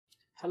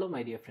Hello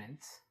my dear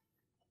friends.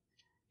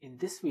 In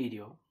this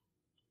video,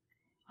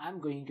 I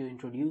am going to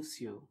introduce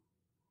you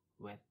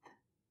with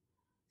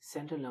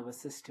central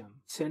nervous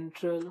system.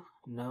 Central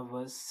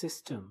nervous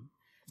system.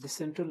 The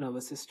central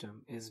nervous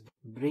system is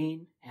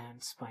brain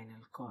and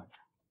spinal cord.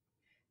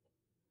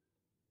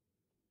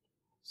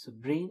 So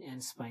brain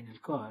and spinal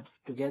cord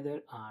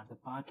together are the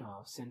part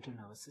of central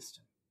nervous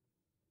system.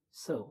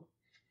 So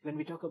when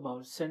we talk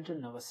about central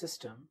nervous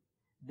system,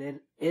 there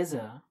is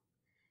a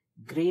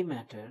gray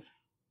matter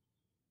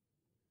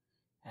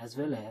as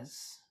well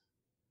as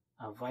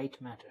a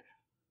white matter.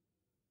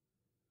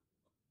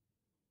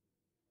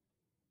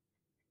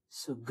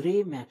 So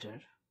gray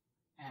matter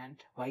and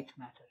white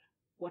matter.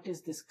 What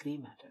is this gray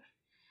matter?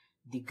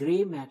 The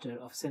gray matter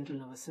of central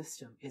nervous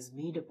system is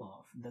made up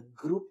of the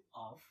group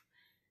of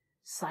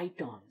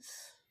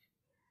cytons.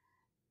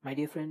 My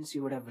dear friends,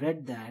 you would have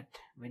read that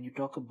when you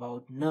talk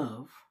about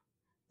nerve,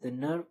 the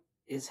nerve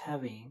is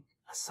having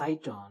a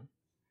cyton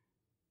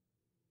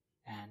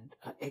and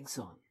an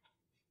axon,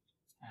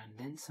 and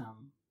then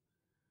some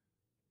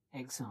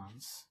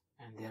axons,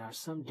 and there are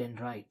some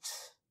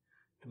dendrites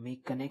to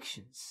make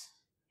connections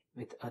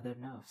with other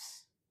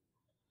nerves.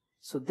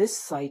 So this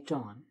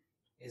cyton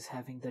is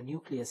having the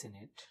nucleus in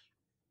it,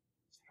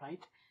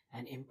 right?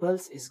 An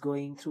impulse is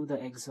going through the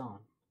axon.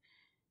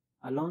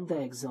 Along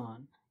the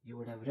axon, you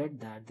would have read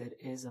that there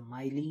is a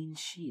myelin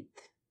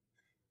sheath.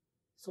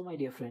 So my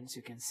dear friends,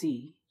 you can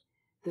see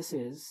this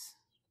is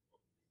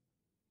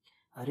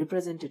a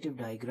representative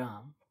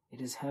diagram.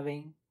 It is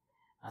having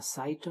a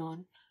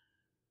cyton.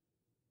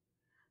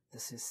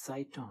 This is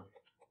cyton.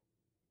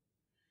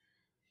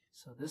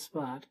 So this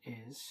part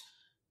is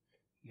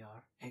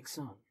your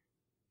axon.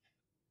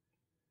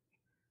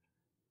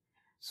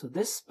 So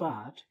this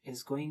part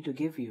is going to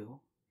give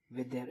you,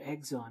 with their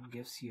axon,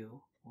 gives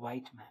you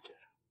white matter,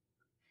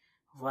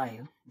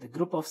 while the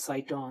group of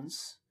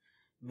cytons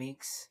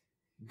makes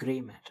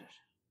gray matter.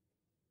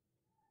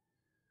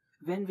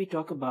 When we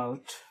talk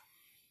about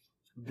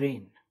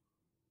brain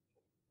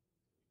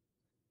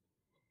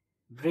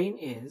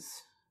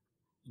is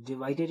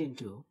divided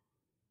into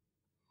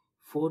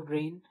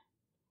forebrain,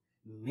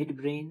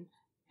 midbrain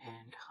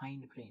and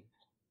hindbrain.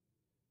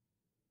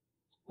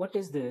 What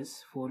is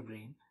this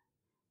forebrain?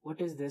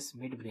 What is this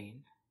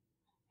midbrain?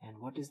 And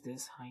what is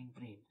this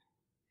hindbrain?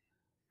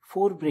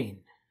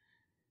 Forebrain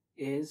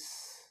is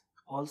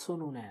also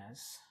known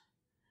as,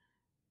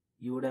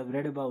 you would have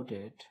read about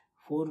it,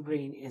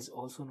 forebrain is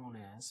also known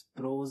as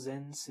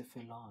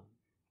prosencephalon.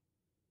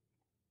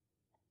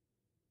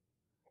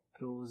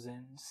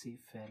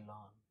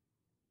 Prosencephalon.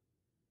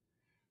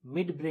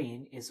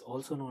 Midbrain is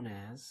also known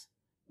as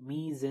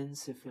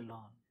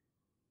mesencephalon.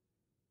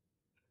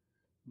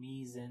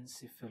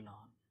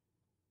 Mesencephalon.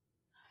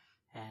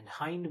 And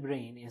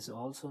hindbrain is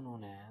also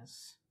known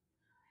as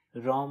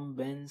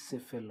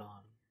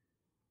rhombencephalon.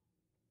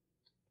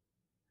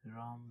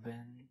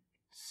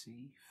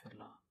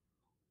 Rhombencephalon.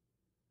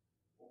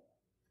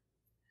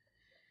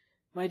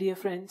 My dear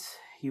friends,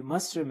 you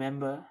must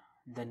remember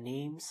the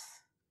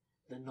names,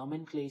 the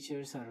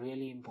nomenclatures are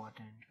really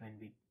important when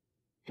we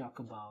talk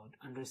about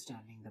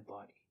understanding the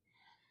body.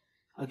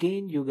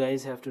 Again, you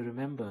guys have to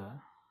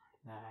remember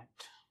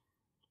that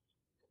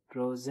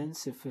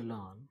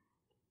prosencephalon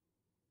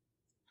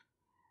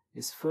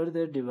is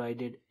further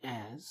divided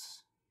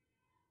as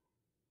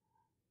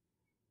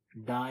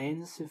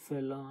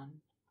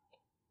diencephalon,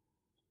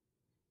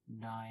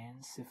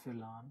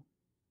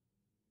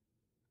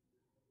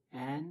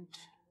 and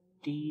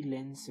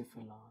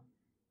telencephalon.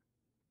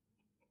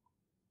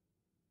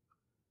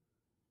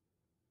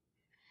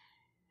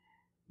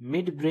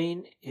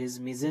 Midbrain is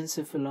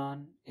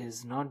mesencephalon,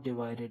 is not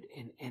divided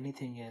in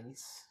anything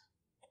else,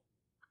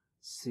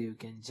 so you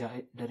can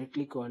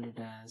directly call it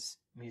as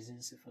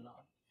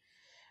mesencephalon.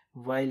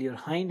 While your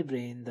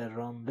hindbrain, the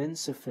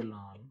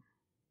rhombencephalon,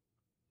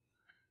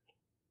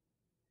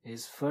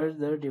 is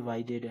further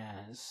divided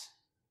as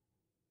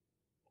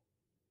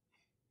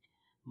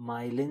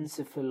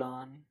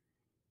myelencephalon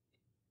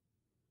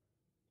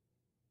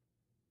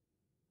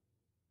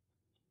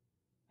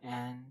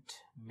and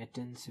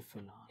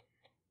metencephalon.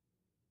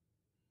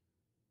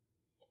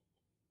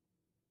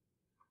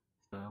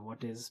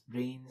 What is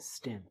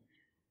brainstem?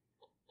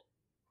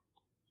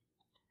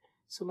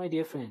 So my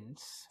dear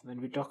friends,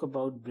 when we talk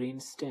about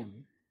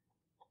brainstem,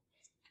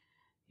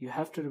 you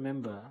have to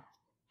remember,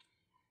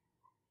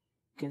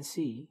 you can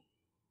see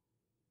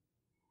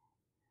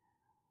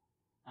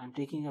I'm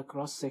taking a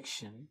cross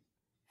section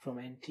from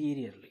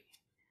anteriorly.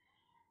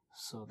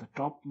 So the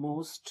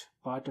topmost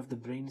part of the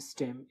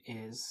brainstem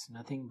is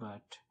nothing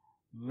but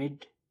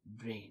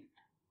midbrain.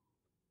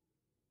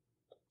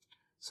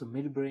 So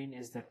midbrain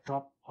is the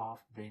top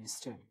of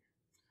brainstem.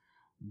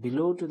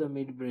 Below to the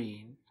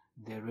midbrain,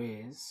 there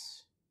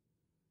is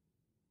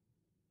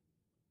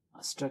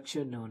a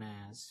structure known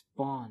as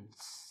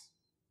pons.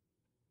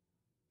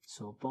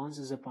 So pons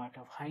is a part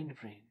of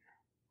hindbrain,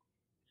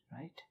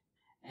 right?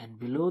 And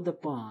below the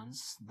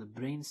pons, the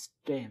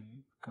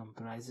brainstem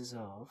comprises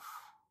of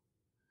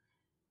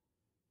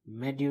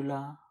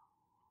medulla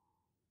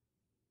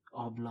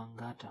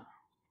oblongata.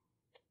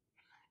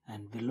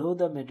 And below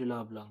the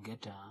medulla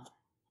oblongata,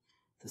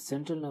 the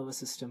central nervous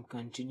system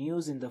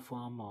continues in the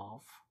form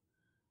of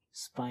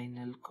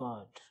spinal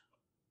cord.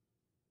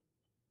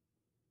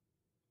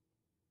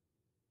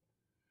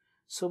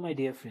 So my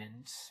dear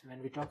friends,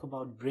 when we talk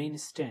about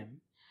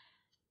brainstem,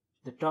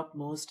 the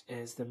topmost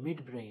is the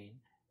midbrain.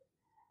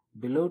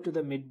 Below to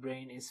the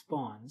midbrain is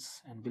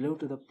pons, and below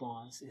to the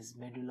pons is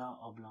medulla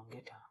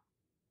oblongata.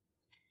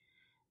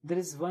 There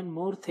is one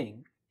more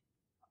thing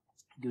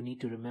you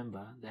need to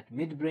remember, that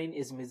midbrain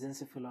is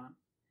mesencephalon,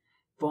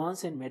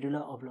 pons and medulla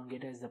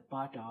oblongata is the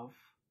part of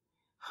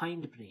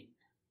hindbrain.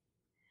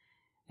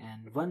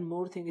 And one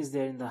more thing is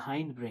there in the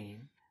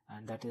hindbrain,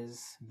 and that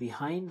is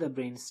behind the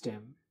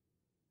brainstem.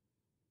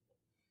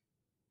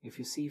 If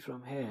you see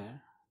from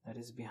here, that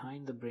is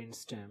behind the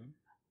brainstem,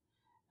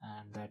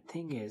 and that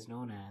thing is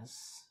known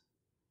as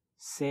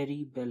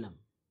cerebellum.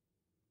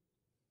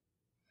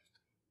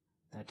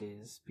 That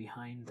is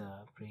behind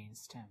the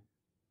brainstem.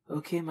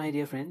 Okay, my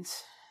dear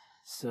friends,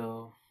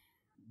 so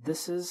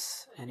this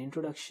is an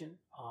introduction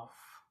of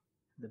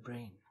the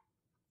brain.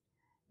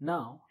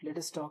 Now let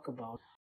us talk about